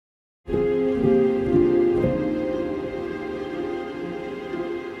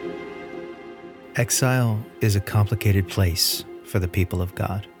Exile is a complicated place for the people of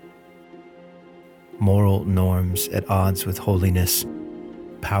God. Moral norms at odds with holiness,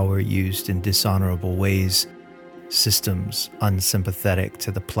 power used in dishonorable ways, systems unsympathetic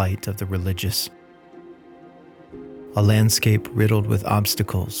to the plight of the religious. A landscape riddled with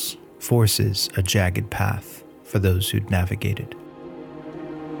obstacles forces a jagged path for those who'd navigated.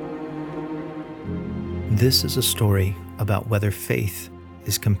 This is a story about whether faith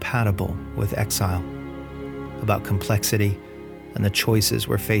is compatible with exile, about complexity and the choices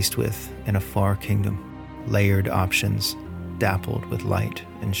we're faced with in a far kingdom, layered options dappled with light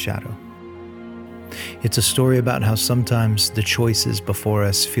and shadow. It's a story about how sometimes the choices before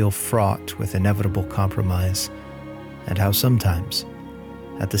us feel fraught with inevitable compromise, and how sometimes,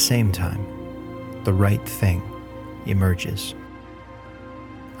 at the same time, the right thing emerges.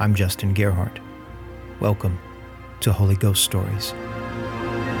 I'm Justin Gerhardt. Welcome to Holy Ghost Stories.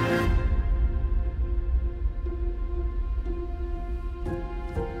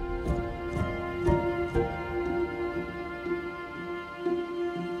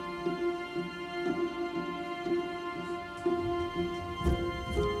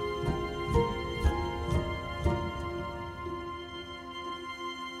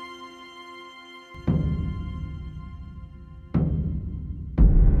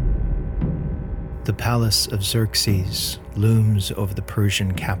 The palace of Xerxes looms over the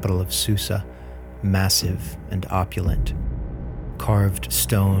Persian capital of Susa, massive and opulent. Carved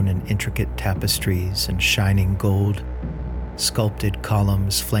stone and intricate tapestries and shining gold, sculpted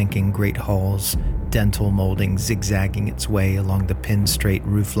columns flanking great halls, dental molding zigzagging its way along the pin-straight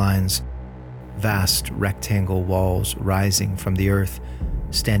roof lines, vast rectangle walls rising from the earth,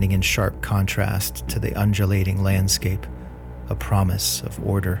 standing in sharp contrast to the undulating landscape, a promise of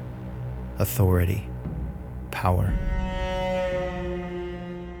order, authority, power.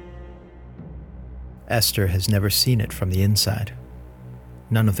 Esther has never seen it from the inside.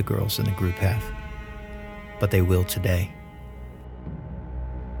 None of the girls in the group have, but they will today.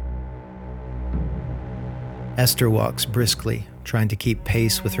 Esther walks briskly, trying to keep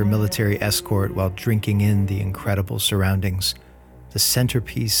pace with her military escort while drinking in the incredible surroundings. The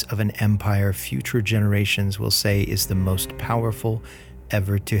centerpiece of an empire future generations will say is the most powerful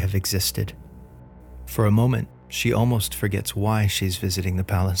ever to have existed. For a moment, she almost forgets why she's visiting the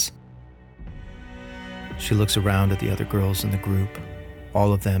palace. She looks around at the other girls in the group,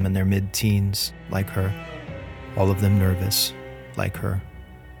 all of them in their mid-teens, like her, all of them nervous, like her,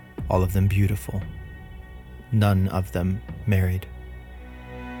 all of them beautiful, none of them married,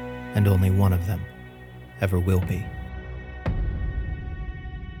 and only one of them ever will be.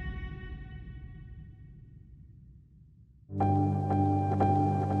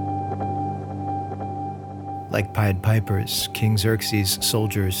 Like Pied Pipers, King Xerxes'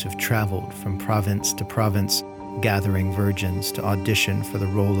 soldiers have traveled from province to province, gathering virgins to audition for the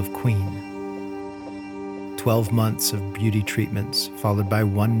role of queen. 12 months of beauty treatments, followed by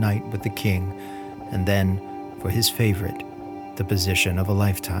one night with the king, and then, for his favorite, the position of a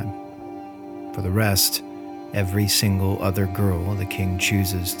lifetime. For the rest, every single other girl the king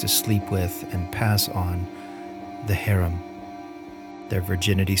chooses to sleep with and pass on, the harem. Their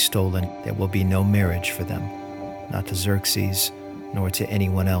virginity stolen, there will be no marriage for them. Not to Xerxes, nor to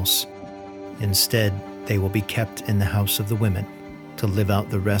anyone else. Instead, they will be kept in the house of the women to live out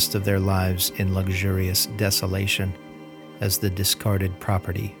the rest of their lives in luxurious desolation as the discarded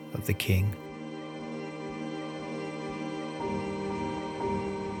property of the king.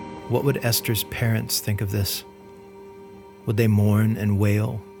 What would Esther's parents think of this? Would they mourn and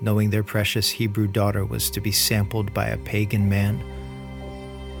wail, knowing their precious Hebrew daughter was to be sampled by a pagan man?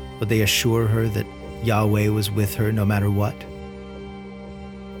 Would they assure her that Yahweh was with her no matter what?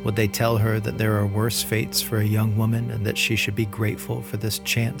 Would they tell her that there are worse fates for a young woman and that she should be grateful for this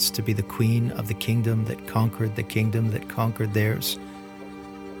chance to be the queen of the kingdom that conquered the kingdom that conquered theirs?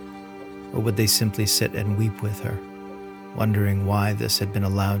 Or would they simply sit and weep with her, wondering why this had been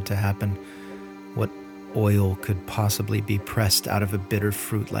allowed to happen? What oil could possibly be pressed out of a bitter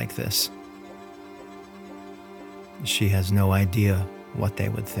fruit like this? She has no idea what they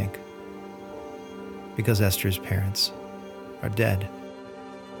would think, because Esther's parents are dead.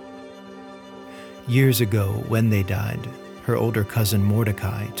 Years ago, when they died, her older cousin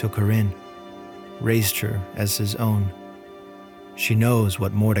Mordecai took her in, raised her as his own. She knows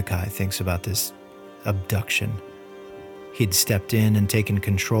what Mordecai thinks about this abduction. He'd stepped in and taken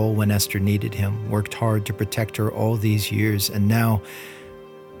control when Esther needed him, worked hard to protect her all these years, and now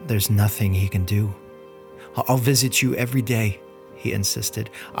there's nothing he can do. "I'll visit you every day," he insisted.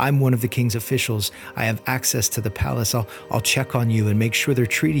 "I'm one of the king's officials. I have access to the palace. I'll check on you and make sure they're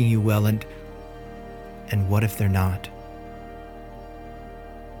treating you well." And And what if they're not?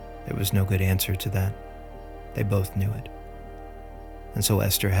 There was no good answer to that. They both knew it. And so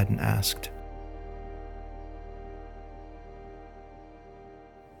Esther hadn't asked.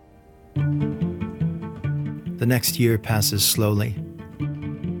 The next year passes slowly.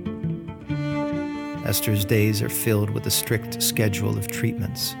 Esther's days are filled with a strict schedule of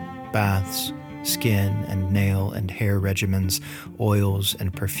treatments, baths, skin and nail and hair regimens, oils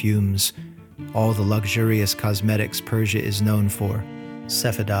and perfumes, all the luxurious cosmetics Persia is known for,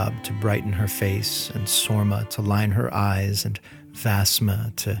 Cephadab to brighten her face, and Sorma to line her eyes, and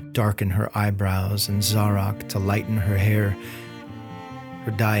Vasma to darken her eyebrows, and Zarak to lighten her hair.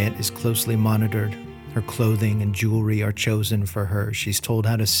 Her diet is closely monitored. Her clothing and jewelry are chosen for her. She's told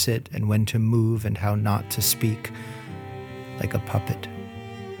how to sit and when to move and how not to speak, like a puppet.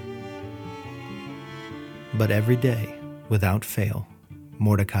 But every day, without fail,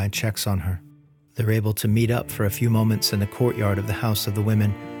 Mordecai checks on her. They're able to meet up for a few moments in the courtyard of the House of the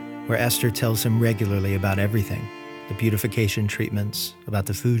Women, where Esther tells him regularly about everything, the beautification treatments, about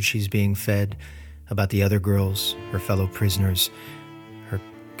the food she's being fed, about the other girls, her fellow prisoners, her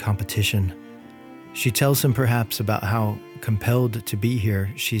competition. She tells him perhaps about how, compelled to be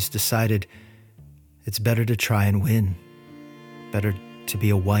here, she's decided it's better to try and win, better to be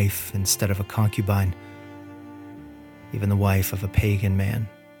a wife instead of a concubine, even the wife of a pagan man.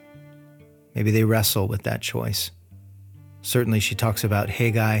 Maybe they wrestle with that choice. Certainly she talks about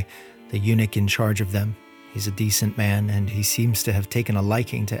Haggai, the eunuch in charge of them. He's a decent man, and he seems to have taken a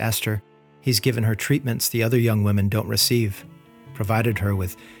liking to Esther. He's given her treatments the other young women don't receive, provided her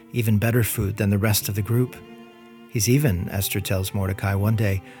with even better food than the rest of the group. He's even, Esther tells Mordecai one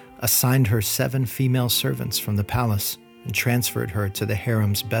day, assigned her 7 female servants from the palace and transferred her to the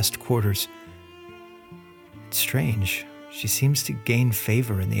harem's best quarters. It's strange. She seems to gain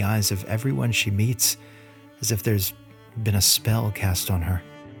favor in the eyes of everyone she meets, as if there's been a spell cast on her.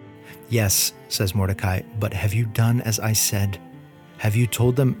 Yes, says Mordecai, but have you done as I said? Have you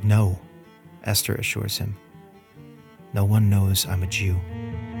told them? No, Esther assures him. No one knows I'm a Jew.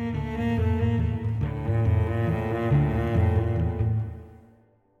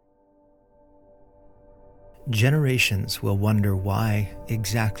 Generations will wonder why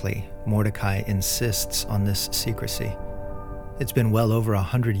exactly Mordecai insists on this secrecy. It's been well over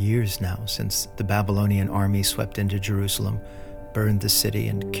 100 years now since the Babylonian army swept into Jerusalem, burned the city,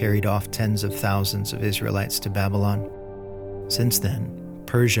 and carried off tens of thousands of Israelites to Babylon. Since then,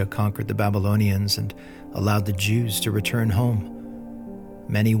 Persia conquered the Babylonians and allowed the Jews to return home.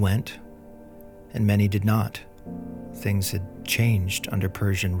 Many went, and many did not. Things had changed under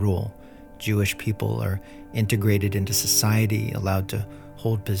Persian rule. Jewish people are integrated into society, allowed to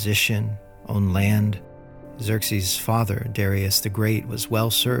hold position, own land. Xerxes' father, Darius the Great, was well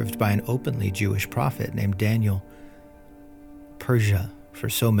served by an openly Jewish prophet named Daniel. Persia, for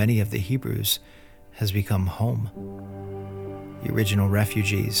so many of the Hebrews, has become home. The original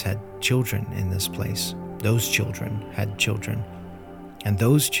refugees had children in this place. Those children had children. And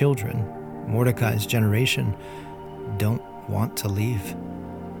those children, Mordecai's generation, don't want to leave.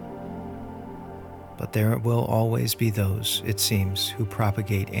 But there will always be those, it seems, who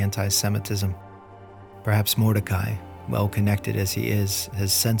propagate anti-Semitism. Perhaps Mordecai, well-connected as he is,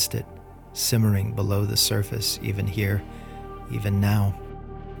 has sensed it, simmering below the surface even here, even now.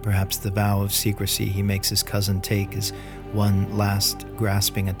 Perhaps the vow of secrecy he makes his cousin take is one last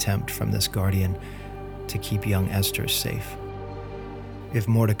grasping attempt from this guardian to keep young Esther safe. If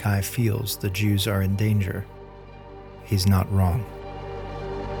Mordecai feels the Jews are in danger, he's not wrong.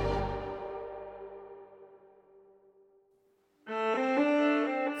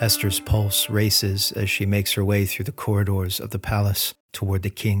 Esther's pulse races as she makes her way through the corridors of the palace toward the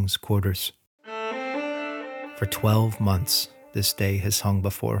king's quarters. For 12 months, this day has hung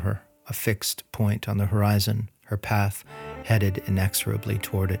before her, a fixed point on the horizon, her path headed inexorably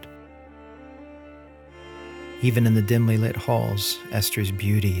toward it. Even in the dimly lit halls, Esther's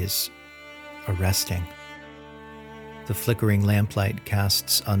beauty is arresting. The flickering lamplight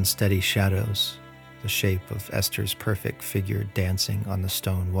casts unsteady shadows, the shape of Esther's perfect figure dancing on the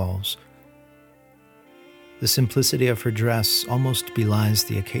stone walls. The simplicity of her dress almost belies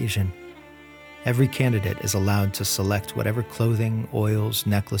the occasion. Every candidate is allowed to select whatever clothing, oils,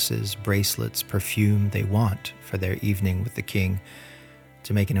 necklaces, bracelets, perfume they want for their evening with the king,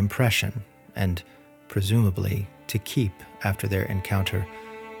 to make an impression and, presumably, to keep after their encounter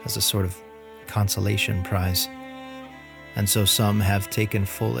as a sort of consolation prize. And so some have taken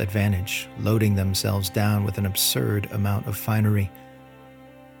full advantage, loading themselves down with an absurd amount of finery.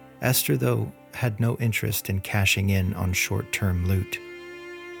 Esther, though, had no interest in cashing in on short-term loot.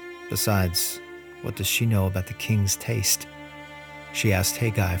 Besides, What does she know about the king's taste? She asked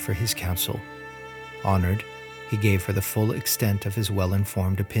Haggai for his counsel. Honored, he gave her the full extent of his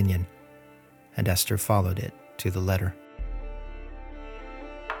well-informed opinion, and Esther followed it to the letter.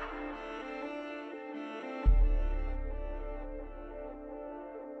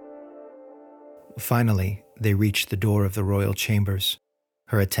 Finally, they reach the door of the royal chambers.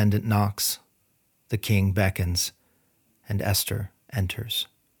 Her attendant knocks, the king beckons, and Esther enters.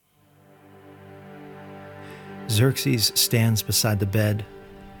 Xerxes stands beside the bed,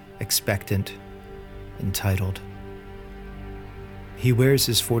 expectant, entitled. He wears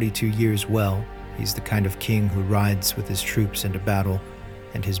his 42 years well. He's the kind of king who rides with his troops into battle,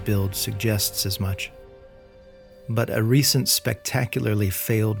 and his build suggests as much. But a recent spectacularly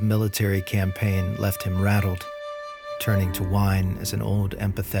failed military campaign left him rattled, turning to wine as an old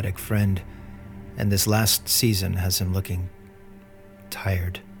empathetic friend, and this last season has him looking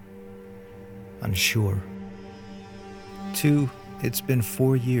tired, unsure. 2, it's been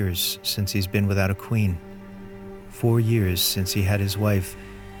 4 years since he's been without a queen. 4 years since he had his wife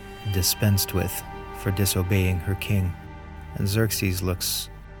dispensed with for disobeying her king, and Xerxes looks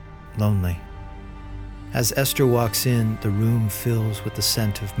lonely. As Esther walks in, the room fills with the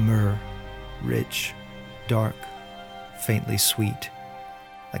scent of myrrh, rich, dark, faintly sweet,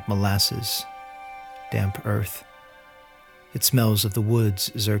 like molasses, damp earth. It smells of the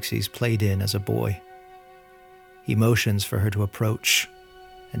woods Xerxes played in as a boy. He motions for her to approach,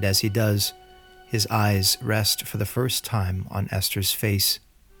 and as he does, his eyes rest for the first time on Esther's face.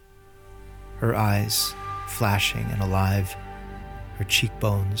 Her eyes, flashing and alive, her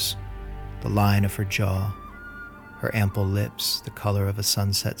cheekbones, the line of her jaw, her ample lips the color of a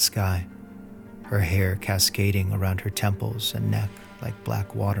sunset sky, her hair cascading around her temples and neck like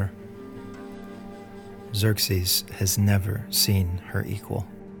black water. Xerxes has never seen her equal.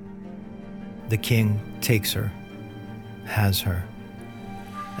 The king takes her, has her.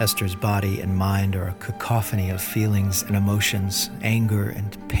 Esther's body and mind are a cacophony of feelings and emotions, anger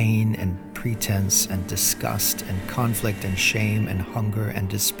and pain and pretense and disgust and conflict and shame and hunger and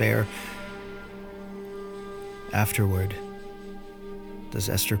despair. Afterward, does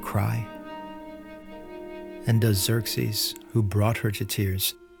Esther cry? And does Xerxes, who brought her to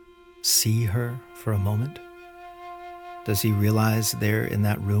tears, see her for a moment? Does he realize there in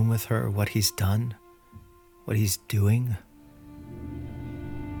that room with her what he's done, what he's doing?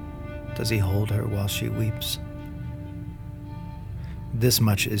 Does he hold her while she weeps? This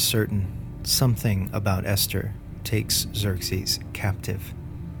much is certain: something about Esther takes Xerxes captive.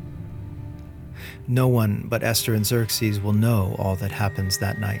 No one but Esther and Xerxes will know all that happens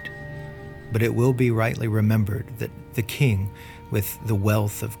that night, but it will be rightly remembered that the king, with the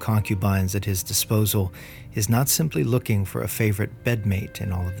wealth of concubines at his disposal, is not simply looking for a favorite bedmate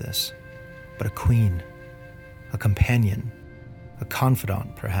in all of this, but a queen, a companion, a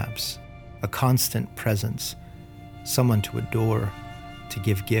confidant perhaps, a constant presence, someone to adore, to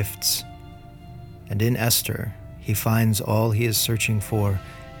give gifts. And in Esther, he finds all he is searching for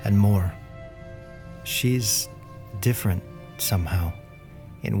and more. She's different somehow,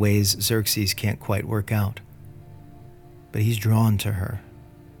 in ways Xerxes can't quite work out. But he's drawn to her,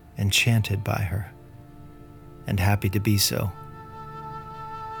 enchanted by her, and happy to be so.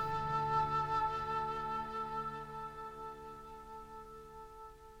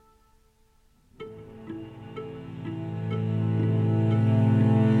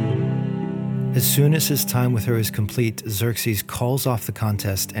 As soon as his time with her is complete, Xerxes calls off the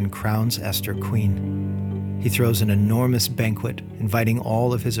contest and crowns Esther queen. He throws an enormous banquet, inviting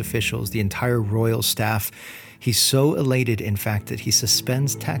all of his officials, the entire royal staff. He's so elated, in fact, that he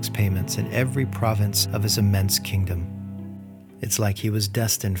suspends tax payments in every province of his immense kingdom. It's like he was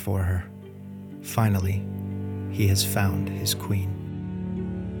destined for her. Finally, he has found his queen.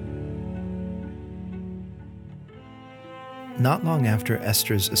 Not long after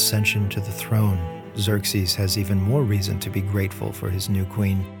Esther's ascension to the throne, Xerxes has even more reason to be grateful for his new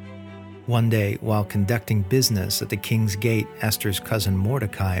queen. One day, while conducting business at the king's gate, Esther's cousin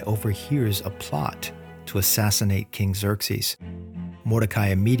Mordecai overhears a plot to assassinate King Xerxes. Mordecai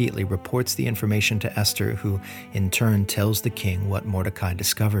immediately reports the information to Esther, who in turn tells the king what Mordecai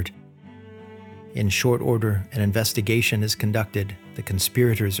discovered. In short order, an investigation is conducted, the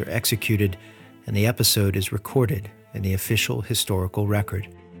conspirators are executed, and the episode is recorded in the official historical record.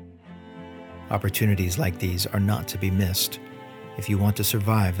 Opportunities like these are not to be missed. If you want to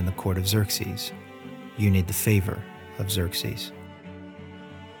survive in the court of Xerxes, you need the favor of Xerxes.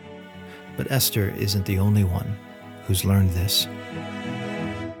 But Esther isn't the only one who's learned this.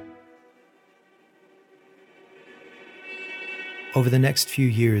 Over the next few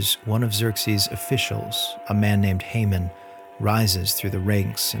years, one of Xerxes' officials, a man named Haman, rises through the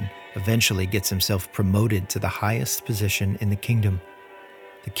ranks and eventually gets himself promoted to the highest position in the kingdom.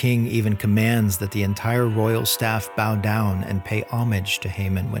 The king even commands that the entire royal staff bow down and pay homage to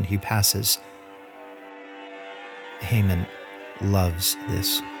Haman when he passes. Haman loves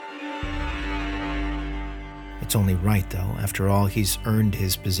this. It's only right, though. After all, he's earned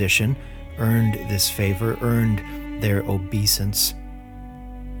his position, earned this favor, earned their obeisance.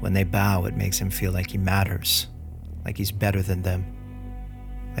 When they bow, it makes him feel like he matters, like he's better than them,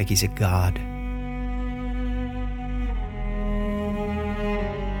 like he's a god.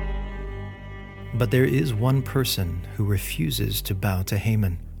 But there is one person who refuses to bow to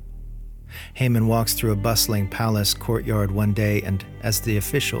Haman. Haman walks through a bustling palace courtyard one day, and as the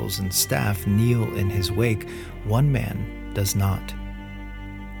officials and staff kneel in his wake, one man does not.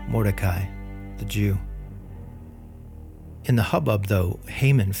 Mordecai, the Jew. In the hubbub, though,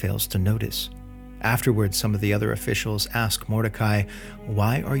 Haman fails to notice. Afterwards, some of the other officials ask Mordecai,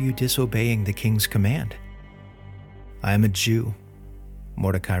 "Why are you disobeying the king's command?" "I am a Jew,"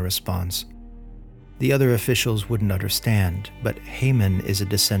 Mordecai responds. The other officials wouldn't understand, but Haman is a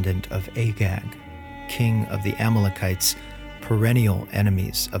descendant of Agag, king of the Amalekites, perennial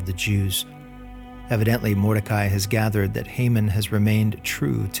enemies of the Jews. Evidently, Mordecai has gathered that Haman has remained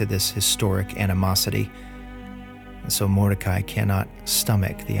true to this historic animosity, and so Mordecai cannot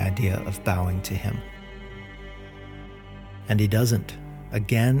stomach the idea of bowing to him. And he doesn't.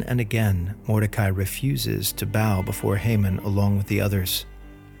 Again and again, Mordecai refuses to bow before Haman along with the others.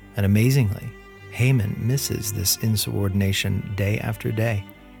 And amazingly, Haman misses this insubordination day after day.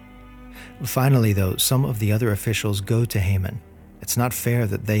 Finally, though, some of the other officials go to Haman. It's not fair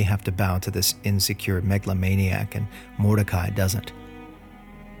that they have to bow to this insecure megalomaniac and Mordecai doesn't.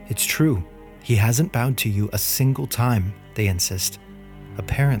 "It's true, he hasn't bowed to you a single time," they insist.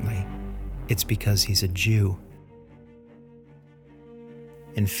 "Apparently, it's because he's a Jew."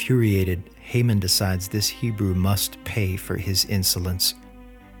 Infuriated, Haman decides this Hebrew must pay for his insolence.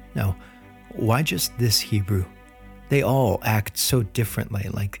 No, why just this Hebrew? They all act so differently,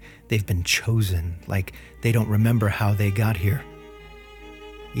 like they've been chosen, like they don't remember how they got here.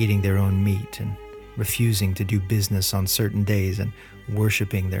 Eating their own meat and refusing to do business on certain days and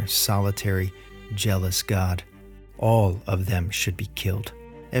worshiping their solitary, jealous God. All of them should be killed,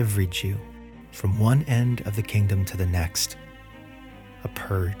 every Jew, from one end of the kingdom to the next. A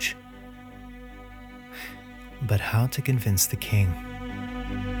purge. But how to convince the king?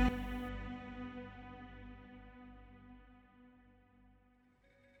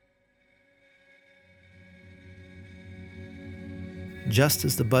 Just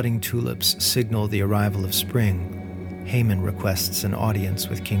as the budding tulips signal the arrival of spring, Haman requests an audience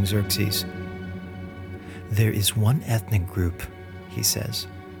with King Xerxes. "There is one ethnic group," he says,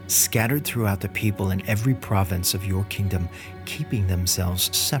 "scattered throughout the people in every province of your kingdom, keeping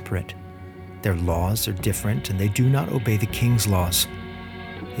themselves separate. Their laws are different, and they do not obey the king's laws.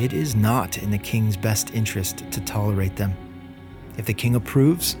 It is not in the king's best interest to tolerate them. If the king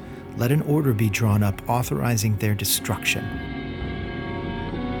approves, let an order be drawn up authorizing their destruction."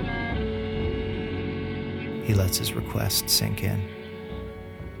 He lets his request sink in.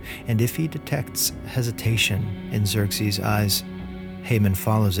 And if he detects hesitation in Xerxes' eyes, Haman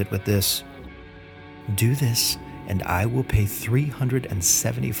follows it with this: "Do this, and I will pay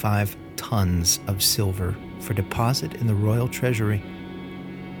 375 tons of silver for deposit in the royal treasury."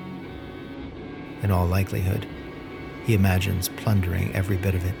 In all likelihood, he imagines plundering every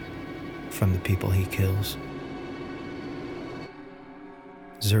bit of it from the people he kills.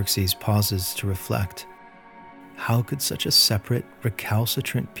 Xerxes pauses to reflect. How could such a separate,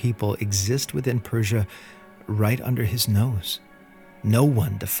 recalcitrant people exist within Persia right under his nose? No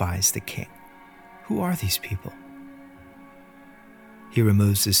one defies the king. Who are these people? He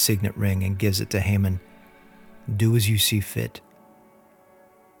removes his signet ring and gives it to Haman. "Do as you see fit,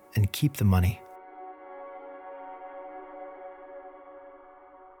 and keep the money."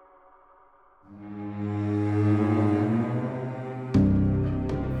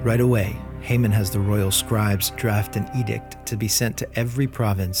 Right away, Haman has the royal scribes draft an edict to be sent to every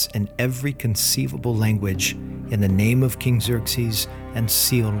province in every conceivable language in the name of King Xerxes and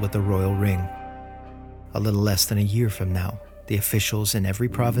sealed with the royal ring. A little less than a year from now, the officials in every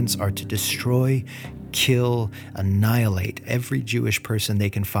province are to destroy, kill, annihilate every Jewish person they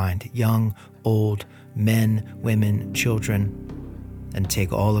can find, young, old, men, women, children, and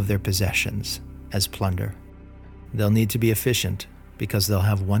take all of their possessions as plunder. They'll need to be efficient, because they'll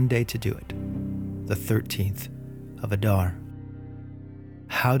have one day to do it, the 13th of Adar.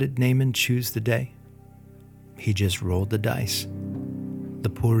 How did Naaman choose the day? He just rolled the dice. the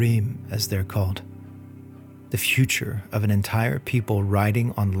Purim, as they're called, the future of an entire people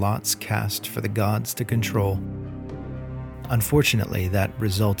riding on lots cast for the gods to control. Unfortunately, that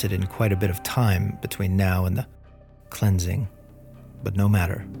resulted in quite a bit of time between now and the cleansing. But no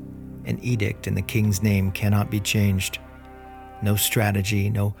matter, an edict in the king's name cannot be changed. No strategy,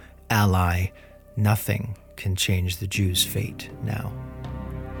 no ally, nothing can change the Jews' fate now.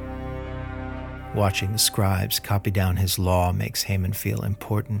 Watching the scribes copy down his law makes Haman feel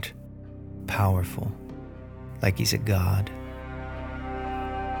important, powerful, like he's a god.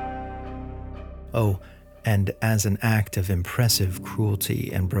 Oh, and as an act of impressive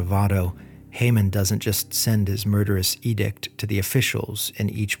cruelty and bravado, Haman doesn't just send his murderous edict to the officials in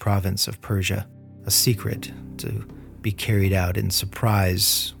each province of Persia, a secret to be carried out in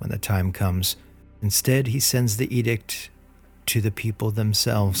surprise when the time comes. Instead, he sends the edict to the people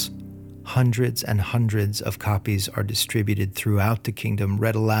themselves. Hundreds and hundreds of copies are distributed throughout the kingdom,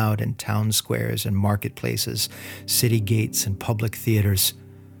 read aloud in town squares and marketplaces, city gates and public theaters.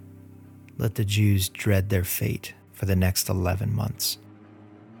 Let the Jews dread their fate for the next 11 months.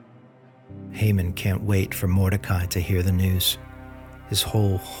 Haman can't wait for Mordecai to hear the news. His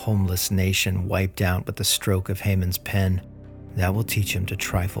whole homeless nation wiped out with the stroke of Haman's pen. That will teach him to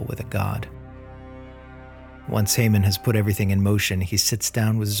trifle with a god. Once Haman has put everything in motion, he sits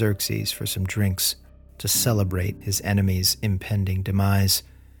down with Xerxes for some drinks to celebrate his enemy's impending demise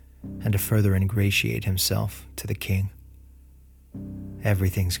and to further ingratiate himself to the king.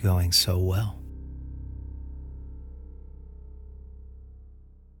 Everything's going so well.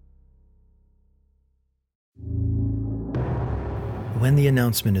 When the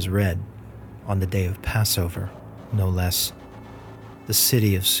announcement is read, on the day of Passover, no less, the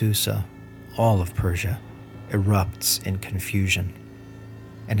city of Susa, all of Persia, erupts in confusion.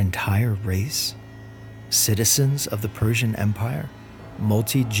 An entire race? Citizens of the Persian Empire?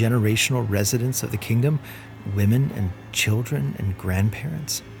 Multi-generational residents of the kingdom? Women and children and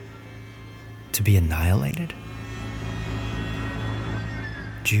grandparents? To be annihilated?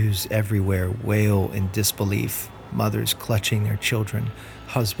 Jews everywhere wail in disbelief, mothers clutching their children,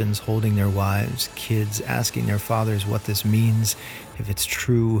 husbands holding their wives, kids asking their fathers what this means, if it's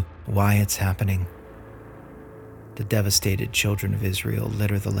true, why it's happening. The devastated children of Israel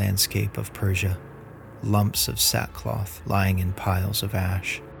litter the landscape of Persia, lumps of sackcloth lying in piles of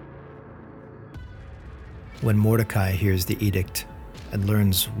ash. When Mordecai hears the edict and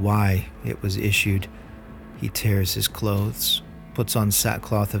learns why it was issued, he tears his clothes, puts on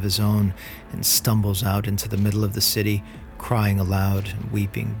sackcloth of his own, and stumbles out into the middle of the city, crying aloud and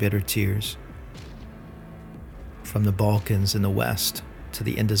weeping bitter tears. From the Balkans in the west to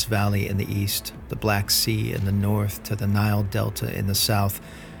the Indus Valley in the east, the Black Sea in the north to the Nile Delta in the south,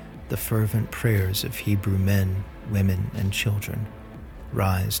 the fervent prayers of Hebrew men, women, and children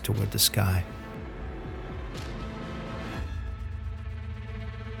rise toward the sky.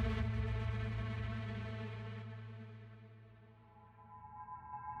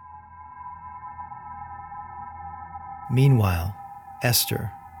 Meanwhile,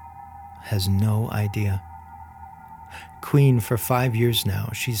 Esther has no idea. Queen for 5 years now,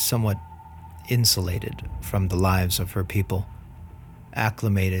 she's somewhat insulated from the lives of her people,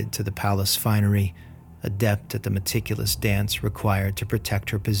 acclimated to the palace finery, adept at the meticulous dance required to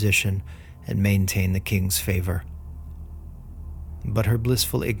protect her position and maintain the king's favor. But her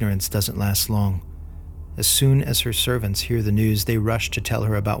blissful ignorance doesn't last long. As soon as her servants hear the news, they rush to tell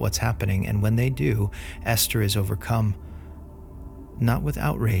her about what's happening, and when they do, Esther is overcome. Not with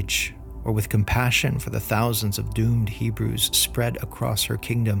outrage or with compassion for the thousands of doomed Hebrews spread across her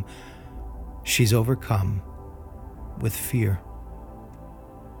kingdom. She's overcome with fear.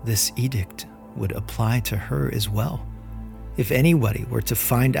 This edict would apply to her as well. If anybody were to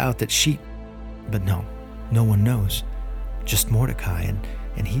find out that she... But no one knows. Just Mordecai,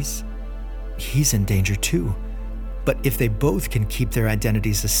 and he's in danger too. But if they both can keep their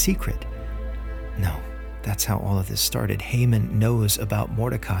identities a secret... No, that's how all of this started. Haman knows about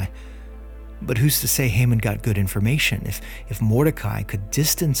Mordecai. But who's to say Haman got good information? If Mordecai could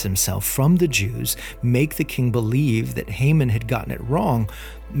distance himself from the Jews, make the king believe that Haman had gotten it wrong,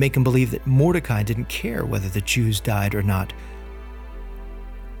 make him believe that Mordecai didn't care whether the Jews died or not.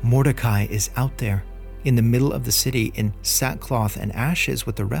 Mordecai is out there in the middle of the city in sackcloth and ashes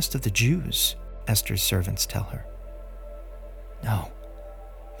with the rest of the Jews, Esther's servants tell her. No,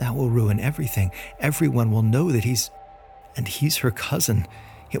 that will ruin everything. Everyone will know that he's her cousin.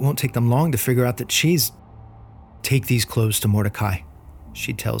 It won't take them long to figure out that she's... Take these clothes to Mordecai,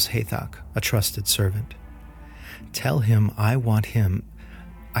 she tells Hathach, a trusted servant. Tell him I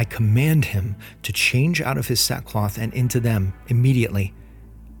command him to change out of his sackcloth and into them immediately,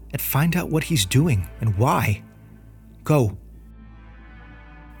 and find out what he's doing and why. Go."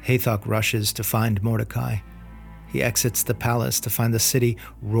 Hathach rushes to find Mordecai. He exits the palace to find the city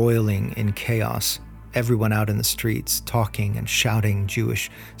roiling in chaos. Everyone out in the streets, talking and shouting, Jewish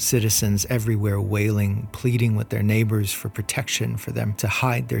citizens everywhere wailing, pleading with their neighbors for protection, for them to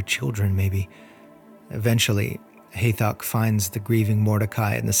hide their children maybe. Eventually, Hathach finds the grieving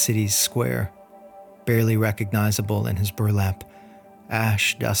Mordecai in the city's square, barely recognizable in his burlap,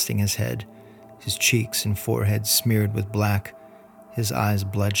 ash dusting his head, his cheeks and forehead smeared with black, his eyes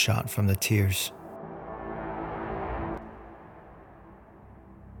bloodshot from the tears.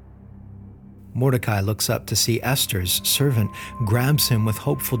 Mordecai looks up to see Esther's servant, grabs him with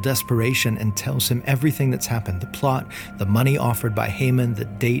hopeful desperation and tells him everything that's happened, the plot, the money offered by Haman, the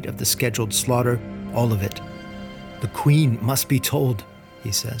date of the scheduled slaughter, all of it. "The queen must be told,"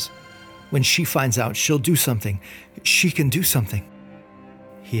 he says. "When she finds out, she'll do something. She can do something."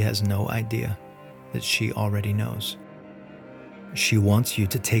 He has no idea that she already knows. "She wants you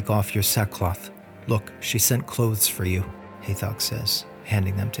to take off your sackcloth. Look, she sent clothes for you," Hathach says,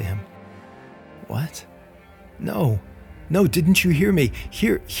 handing them to him. "What? No, didn't you hear me?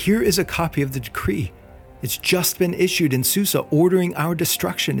 Here is a copy of the decree. It's just been issued in Susa ordering our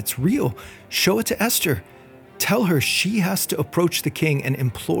destruction. It's real. Show it to Esther. Tell her she has to approach the king and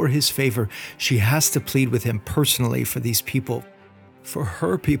implore his favor. She has to plead with him personally for these people, for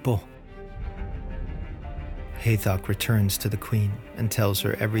her people." Hathach returns to the queen and tells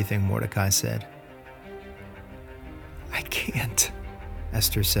her everything Mordecai said. "I can't,"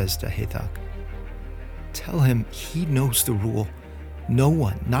 Esther says to Hathach. "Tell him he knows the rule. No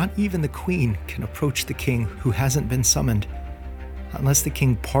one, not even the queen, can approach the king who hasn't been summoned. Unless the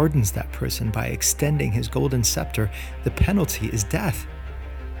king pardons that person by extending his golden scepter, the penalty is death.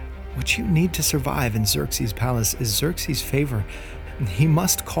 What you need to survive in Xerxes' palace is Xerxes' favor. He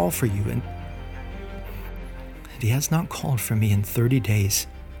must call for you, and he has not called for me in 30 days.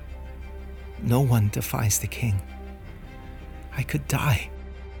 No one defies the king. I could die."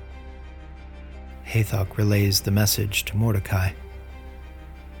 Hathach relays the message to Mordecai.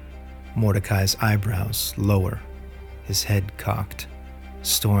 Mordecai's eyebrows lower, his head cocked,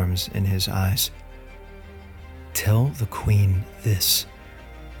 storms in his eyes. "Tell the queen this,"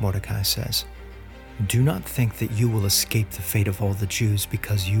 Mordecai says. "Do not think that you will escape the fate of all the Jews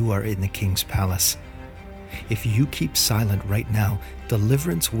because you are in the king's palace. If you keep silent right now,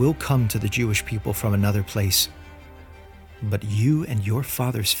 deliverance will come to the Jewish people from another place. But you and your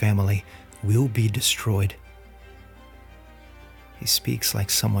father's family will be destroyed." He speaks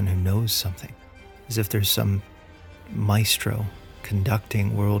like someone who knows something, as if there's some maestro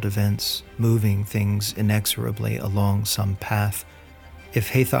conducting world events, moving things inexorably along some path.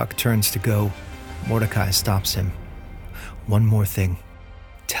 If Hathach turns to go, Mordecai stops him. "One more thing.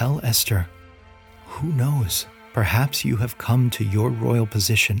 Tell Esther, who knows, perhaps you have come to your royal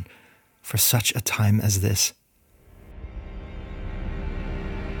position for such a time as this."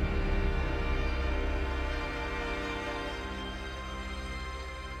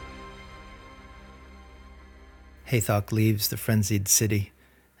 Hathach leaves the frenzied city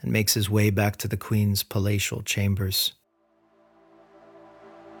and makes his way back to the queen's palatial chambers.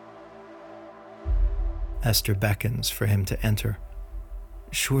 Esther beckons for him to enter.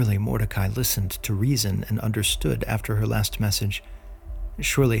 Surely Mordecai listened to reason and understood after her last message.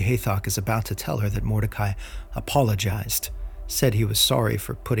 Surely Hathach is about to tell her that Mordecai apologized, said he was sorry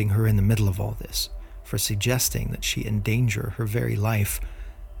for putting her in the middle of all this, for suggesting that she endanger her very life,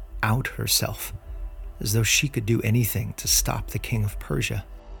 out herself, as though she could do anything to stop the king of Persia.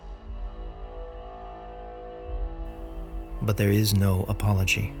 But there is no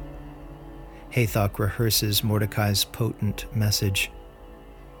apology. Hathach rehearses Mordecai's potent message.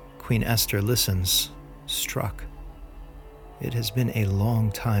 Queen Esther listens, struck. It has been a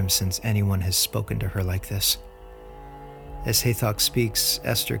long time since anyone has spoken to her like this. As Hathach speaks,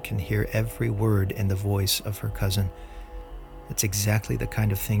 Esther can hear every word in the voice of her cousin. It's exactly the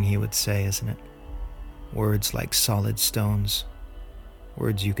kind of thing he would say, isn't it? Words like solid stones,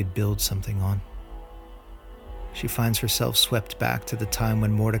 words you could build something on. She finds herself swept back to the time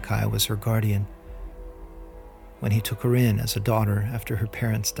when Mordecai was her guardian, when he took her in as a daughter after her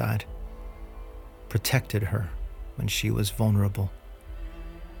parents died, protected her when she was vulnerable,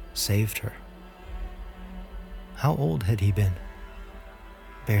 saved her. How old had he been?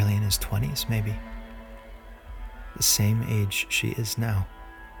 Barely in his 20s, maybe. The same age she is now.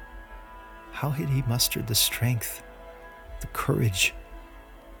 How had he mustered the strength, the courage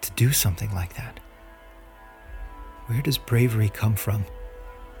to do something like that? Where does bravery come from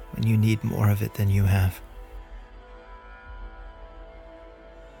when you need more of it than you have?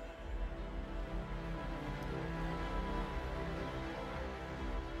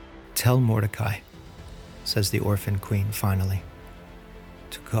 Tell Mordecai, says the orphan queen finally,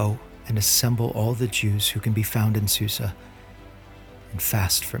 to go and assemble all the Jews who can be found in Susa and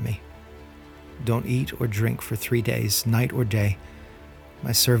fast for me. Don't eat or drink for 3 days, night or day.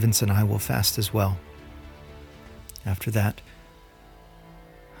 My servants and I will fast as well. After that,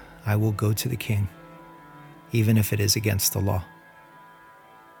 I will go to the king, even if it is against the law.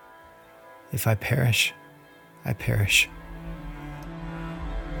 If I perish, I perish.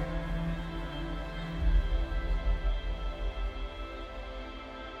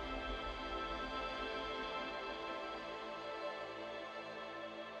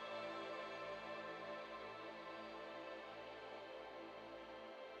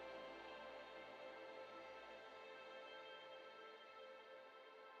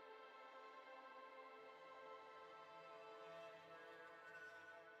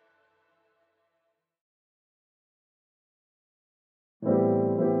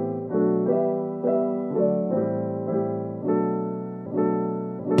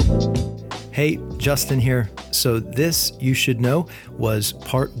 Hey, Justin here. So this, you should know, was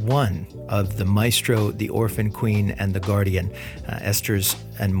part 1 of the Maestro, the Orphan Queen, and the Guardian. Esther's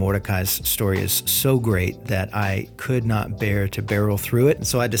and Mordecai's story is so great that I could not bear to barrel through it, and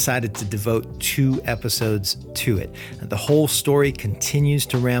so I decided to devote 2 episodes to it. The whole story continues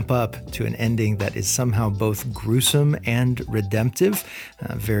to ramp up to an ending that is somehow both gruesome and redemptive,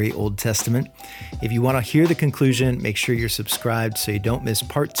 very Old Testament. If you want to hear the conclusion, make sure you're subscribed so you don't miss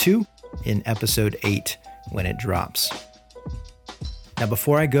part 2 in episode 8 when it drops. Now,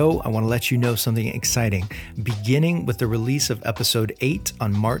 before I go, I want to let you know something exciting. Beginning with the release of episode 8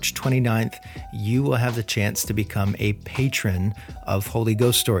 on March 29th, you will have the chance to become a patron of Holy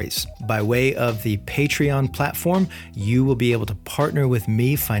Ghost Stories. By way of the Patreon platform, you will be able to partner with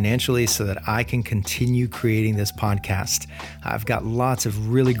me financially so that I can continue creating this podcast. I've got lots of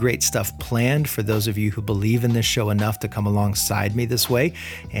really great stuff planned for those of you who believe in this show enough to come alongside me this way,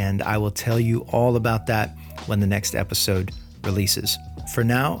 and I will tell you all about that when the next episode releases. For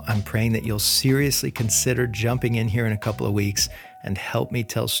now, I'm praying that you'll seriously consider jumping in here in a couple of weeks and help me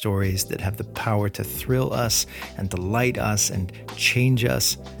tell stories that have the power to thrill us and delight us and change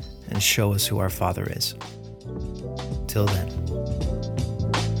us and show us who our Father is. Till then.